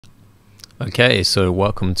Okay, so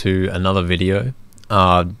welcome to another video.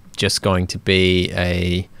 Just going to be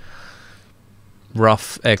a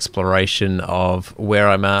rough exploration of where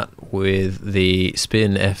I'm at with the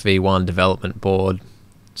Spin FV-1 development board.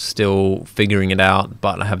 Still figuring it out,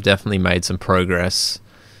 but I have definitely made some progress,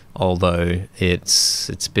 although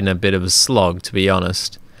it's been a bit of a slog, to be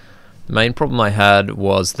honest. The main problem I had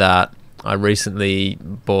was that I recently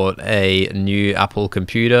bought a new Apple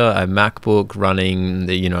computer, a MacBook running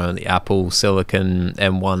the Apple Silicon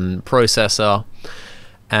M1 processor,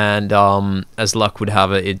 and as luck would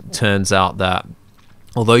have it, it turns out that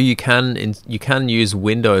although you can use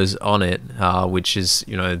Windows on it, which is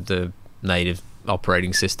the native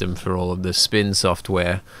operating system for all of the Spin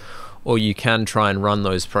software, or you can try and run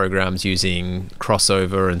those programs using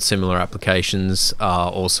Crossover and similar applications,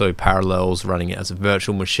 also Parallels running it as a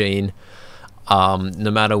virtual machine. No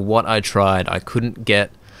matter what I tried, I couldn't get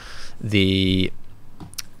this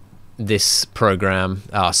program,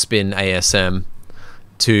 SpinASM,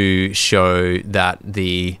 to show that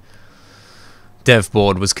the dev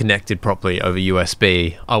board was connected properly over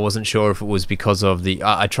USB. I wasn't sure if it was because of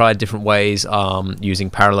I tried different ways, using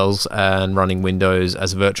Parallels and running Windows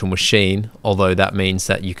as a virtual machine, although that means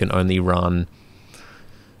that you can only run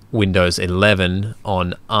Windows 11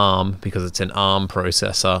 on ARM because it's an ARM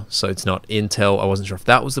processor, so it's not Intel. I wasn't sure if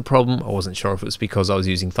that was the problem. I wasn't sure if it was because I was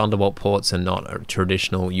using Thunderbolt ports and not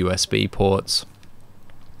traditional USB ports.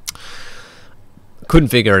 Couldn't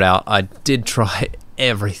figure it out. I did try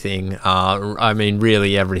everything, I mean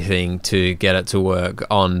really everything, to get it to work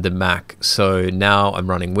on the Mac. So now I'm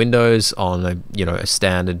running Windows on a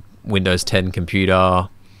standard Windows 10 computer,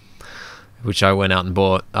 which I went out and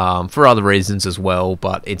bought for other reasons as well,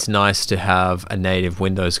 but it's nice to have a native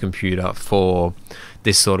Windows computer for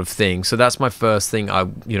this sort of thing. So that's my first thing I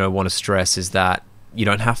want to stress, is that you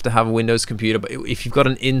don't have to have a Windows computer, but if you've got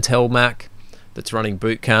an Intel Mac that's running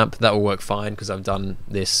bootcamp, that will work fine, because I've done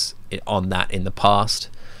this on that in the past.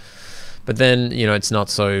 But then it's not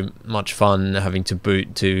so much fun having to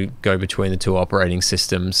boot to go between the two operating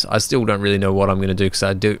systems. I still don't really know what I'm going to do, because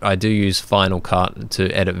I do use Final Cut to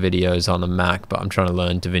edit videos on a Mac, but I'm trying to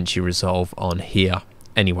learn DaVinci Resolve on here.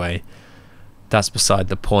 Anyway, that's beside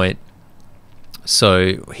the point.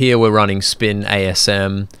 So here we're running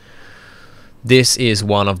SpinASM. This is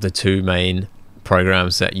one of the two main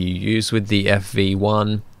programs that you use with the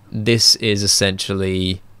FV-1. This is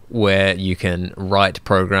essentially where you can write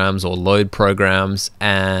programs or load programs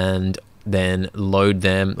and then load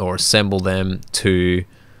them or assemble them to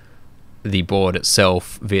the board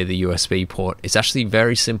itself via the USB port. It's actually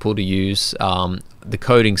very simple to use. The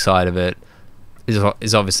coding side of it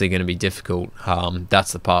is obviously going to be difficult.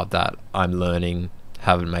 That's the part that I'm learning,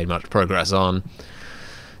 haven't made much progress on.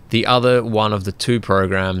 The other one of the two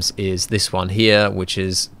programs is this one here, which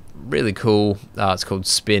is really cool. It's called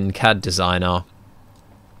SpinCAD-Designer,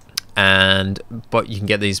 but you can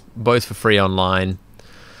get these both for free online.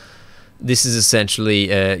 This is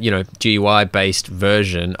essentially a GUI based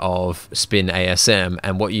version of SpinASM,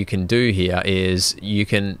 and what you can do here is you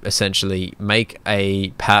can essentially make a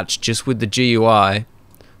patch just with the GUI.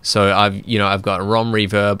 So I've got a ROM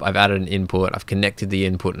reverb, I've added an input, I've connected the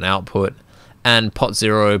input and output, and pot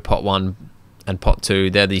 0, pot 1 and pot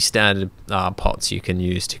 2, they're the standard pots you can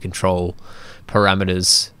use to control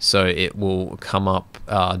parameters. So it will come up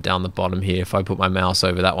down the bottom here. If I put my mouse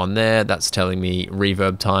over that one there, that's telling me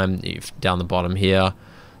reverb time. Down the bottom here,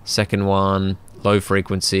 second one low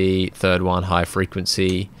frequency, third one high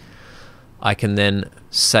frequency. I can then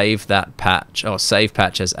save that patch, or save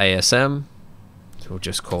patch as ASM. So we'll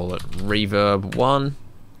just call it reverb 1.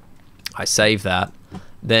 I save that,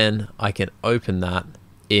 then I can open that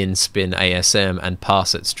in SpinASM and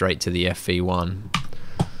pass it straight to the FV-1.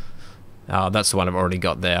 That's the one I've already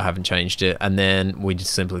got there, I haven't changed it. And then we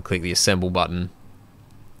just simply click the assemble button,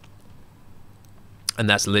 and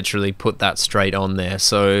that's literally put that straight on there.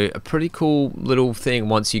 So a pretty cool little thing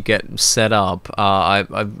once you get set up. I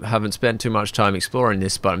haven't spent too much time exploring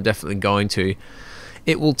this, but I'm definitely going to.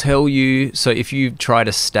 It will tell you, so if you try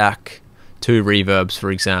to stack two reverbs, for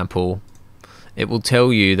example, it will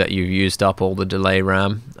tell you that you've used up all the delay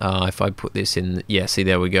RAM. If I put this in, yeah, see,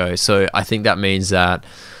 there we go. So I think that means that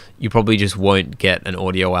you probably just won't get an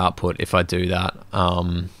audio output if I do that,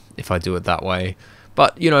 if I do it that way.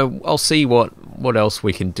 But I'll see what else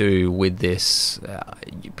we can do with this,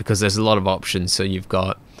 because there's a lot of options. So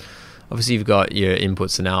obviously you've got your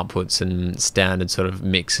inputs and outputs and standard sort of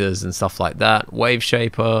mixers and stuff like that, wave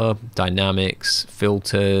shaper, dynamics,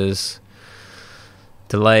 filters,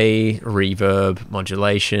 delay, reverb,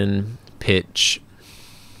 modulation, pitch,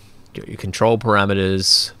 your control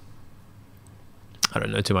parameters, I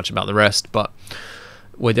don't know too much about the rest, but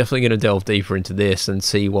we're definitely going to delve deeper into this and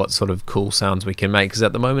see what sort of cool sounds we can make, because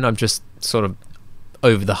at the moment I'm just sort of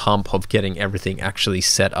over the hump of getting everything actually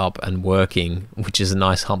set up and working, which is a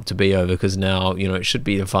nice hump to be over, because now, you know, it should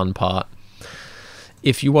be the fun part.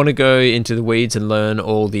 If you want to go into the weeds and learn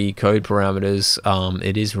all the code parameters,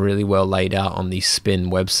 it is really well laid out on the Spin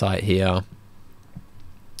website here.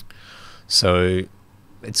 So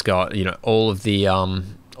it's got, you know, all of the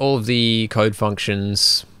code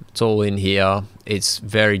functions. It's all in here. It's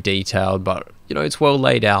very detailed, but you know, it's well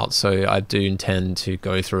laid out. So I do intend to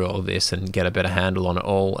go through all this and get a better handle on it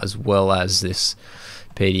all, as well as this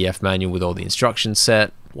PDF manual with all the instructions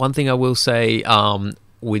set. One thing I will say,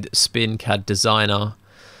 with SpinCAD-Designer,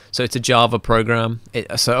 so it's a Java program.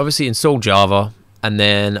 So obviously install Java, and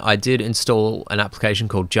then I did install an application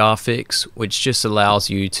called Jarfix, which just allows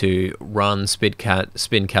you to run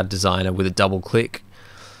SpinCAD-Designer with a double click,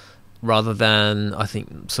 rather than, I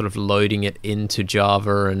think, sort of loading it into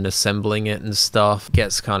Java and assembling it and stuff. It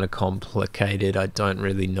gets kind of complicated. I don't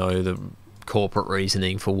really know the corporate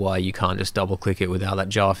reasoning for why you can't just double click it without that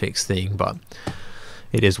Jarfix thing, but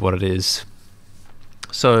it is what it is.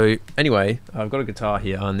 So anyway, I've got a guitar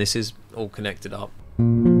here, and this is all connected up. So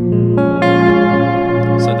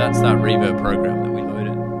that's that reverb program that we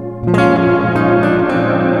loaded.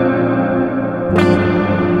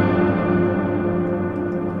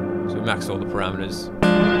 Max all the parameters.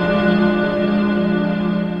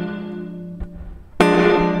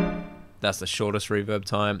 That's the shortest reverb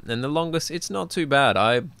time, and the longest, it's not too bad.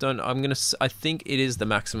 I think it is the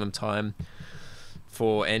maximum time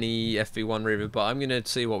for any FV-1 reverb, but I'm gonna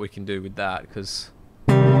see what we can do with that, because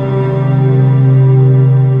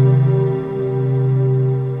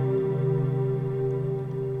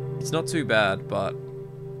it's not too bad, but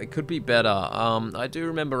it could be better. I do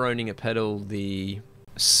remember owning a pedal, the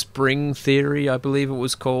Spring Theory, I believe it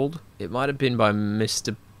was called. It might have been by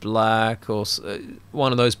Mr. Black or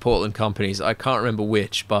one of those Portland companies. I can't remember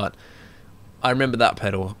which, but I remember that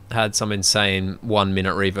pedal had some insane 1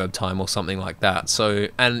 minute reverb time or something like that. So,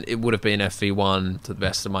 and it would have been FV-1 to the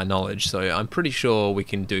best of my knowledge. So I'm pretty sure we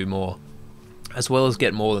can do more, as well as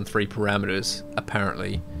get more than 3 parameters,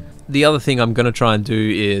 apparently. The other thing I'm going to try and do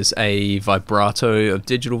is a vibrato, a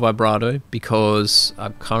digital vibrato, because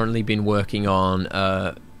I've currently been working on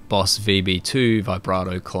a Boss VB2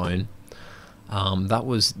 vibrato clone. That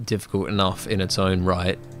was difficult enough in its own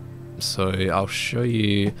right. So I'll show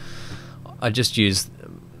you. I just used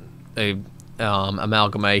a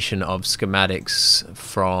amalgamation of schematics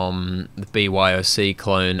from the BYOC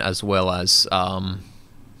clone, as well as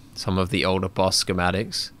some of the older Boss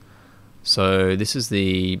schematics. So this is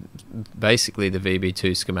basically the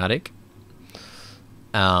VB2 schematic,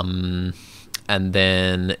 and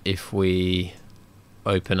then if we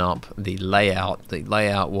open up the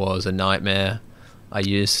layout was a nightmare. I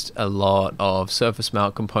used a lot of surface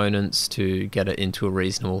mount components to get it into a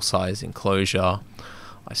reasonable size enclosure.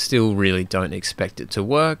 I still really don't expect it to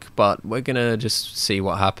work, but we're gonna just see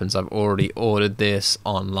what happens. I've already ordered this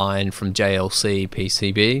online from JLC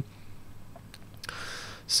PCB.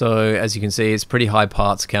 So as you can see, it's pretty high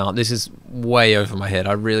parts count. This is way over my head.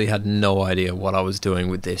 I really had no idea what I was doing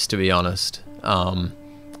with this, to be honest.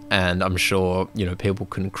 And I'm sure, you know, people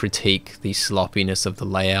can critique the sloppiness of the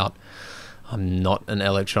layout. I'm not an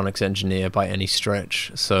electronics engineer by any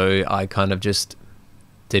stretch, so I kind of just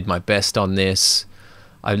did my best on this.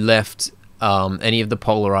 I left any of the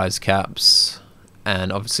polarized caps,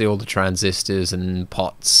 and obviously all the transistors and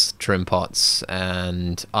pots, trim pots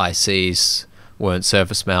and ICs weren't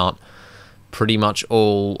surface mount. Pretty much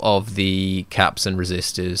all of the caps and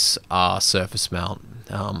resistors are surface mount.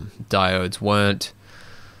 Diodes weren't.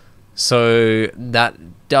 So that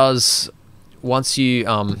does, once you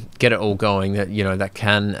get it all going, that, you know, that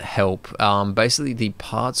can help. Basically the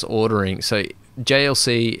parts ordering, so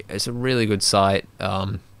JLC is a really good site.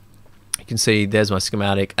 You can see there's my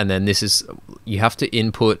schematic, and then this is, you have to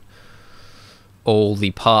input all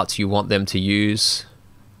the parts you want them to use.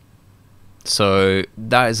 So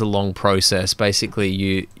that is a long process. Basically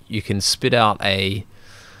you can spit out a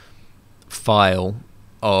file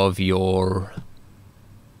of your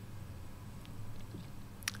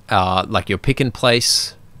like your pick and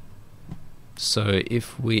place. So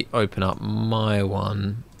if we open up my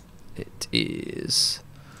one, it is,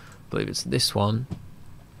 I believe it's this one.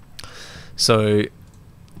 So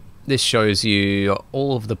this shows you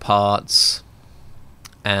all of the parts,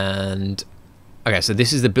 and okay, so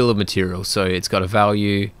this is the bill of materials. So it's got a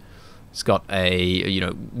value, It's got a,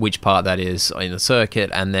 which part that is in the circuit,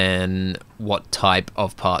 and then what type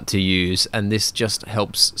of part to use, and this just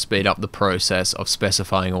helps speed up the process of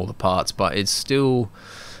specifying all the parts, but it still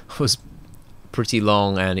was pretty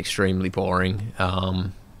long and extremely boring.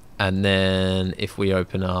 And then if we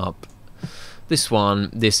open up this one,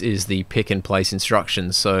 this is the pick and place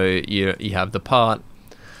instructions. So you have the part,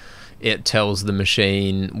 it tells the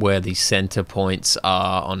machine where the center points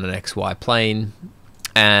are on an XY plane,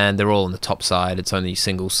 and they're all on the top side. It's only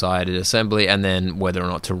single-sided assembly, and then whether or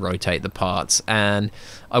not to rotate the parts. And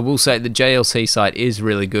I will say the JLC site is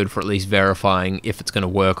really good for at least verifying if it's going to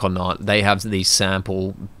work or not. They have these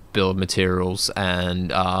sample bill of materials,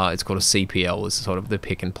 and it's called a CPL, is sort of the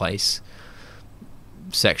pick and place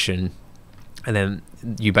section, and then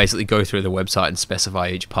you basically go through the website and specify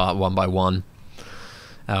each part one by one,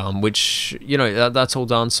 which, that's all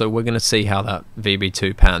done. So we're going to see how that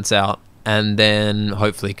VB2 pans out, and then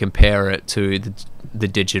hopefully compare it to the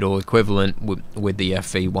digital equivalent with the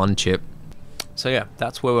FV-1 chip. So yeah,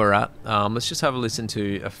 that's where we're at. Let's just have a listen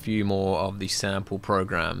to a few more of the sample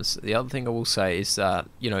programs. The other thing I will say is that,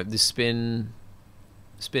 the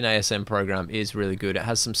SpinASM program is really good. It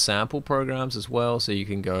has some sample programs as well, so you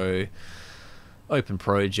can go open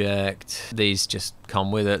project. These just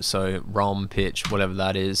come with it, so ROM, pitch, whatever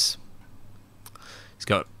that is. It's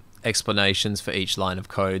got explanations for each line of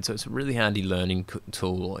code, so it's a really handy learning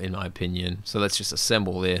tool in my opinion. So let's just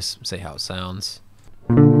assemble this and see how it sounds.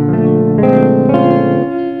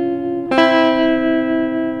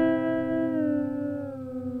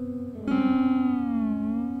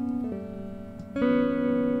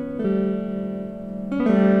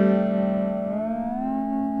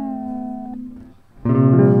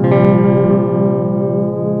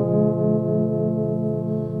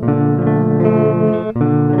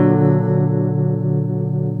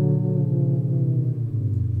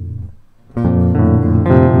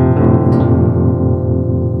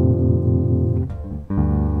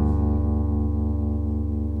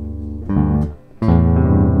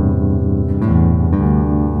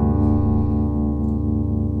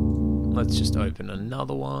 Let's just open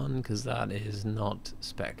another one, because that is not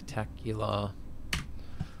spectacular.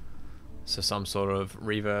 So some sort of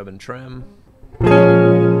reverb and trem.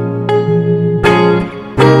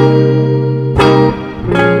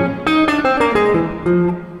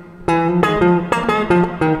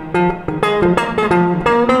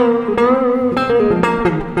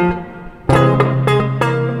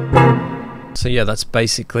 So yeah, that's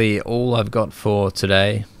basically all I've got for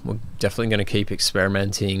today. We're definitely going to keep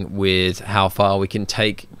experimenting with how far we can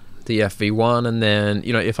take the FV-1, and then,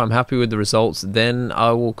 if I'm happy with the results, then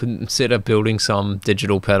I will consider building some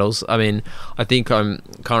digital pedals. I mean, I think I'm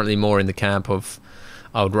currently more in the camp of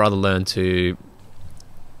I would rather learn to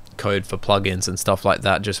code for plugins and stuff like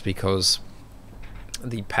that, just because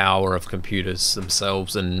the power of computers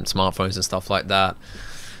themselves and smartphones and stuff like that,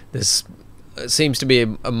 it seems to be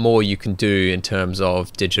a more you can do in terms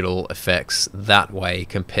of digital effects that way,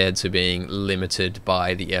 compared to being limited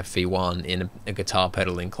by the FV-1 in a guitar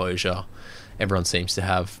pedal enclosure. Everyone seems to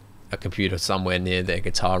have a computer somewhere near their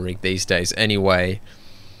guitar rig these days anyway,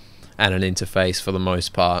 and an interface for the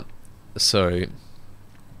most part. So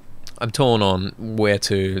I'm torn on where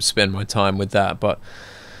to spend my time with that, but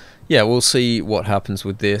yeah, we'll see what happens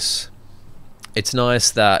with this. It's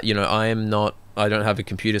nice that, I don't have a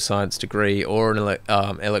computer science degree or an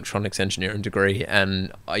electronics engineering degree,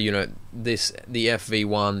 and the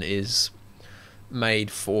FV-1 is made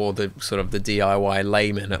for the sort of the DIY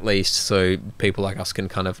layman, at least, so people like us can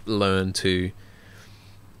kind of learn to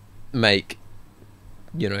make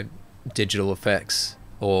digital effects,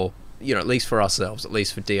 or at least for ourselves, at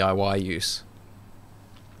least for DIY use.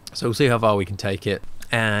 So we'll see how far we can take it,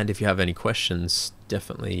 and if you have any questions,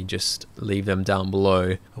 definitely just leave them down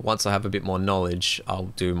below. Once I have a bit more knowledge,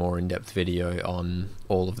 I'll do a more in-depth video on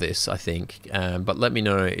all of this, I think. But let me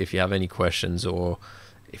know if you have any questions, or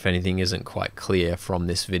if anything isn't quite clear from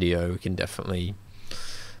this video. We can definitely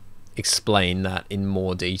explain that in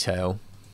more detail.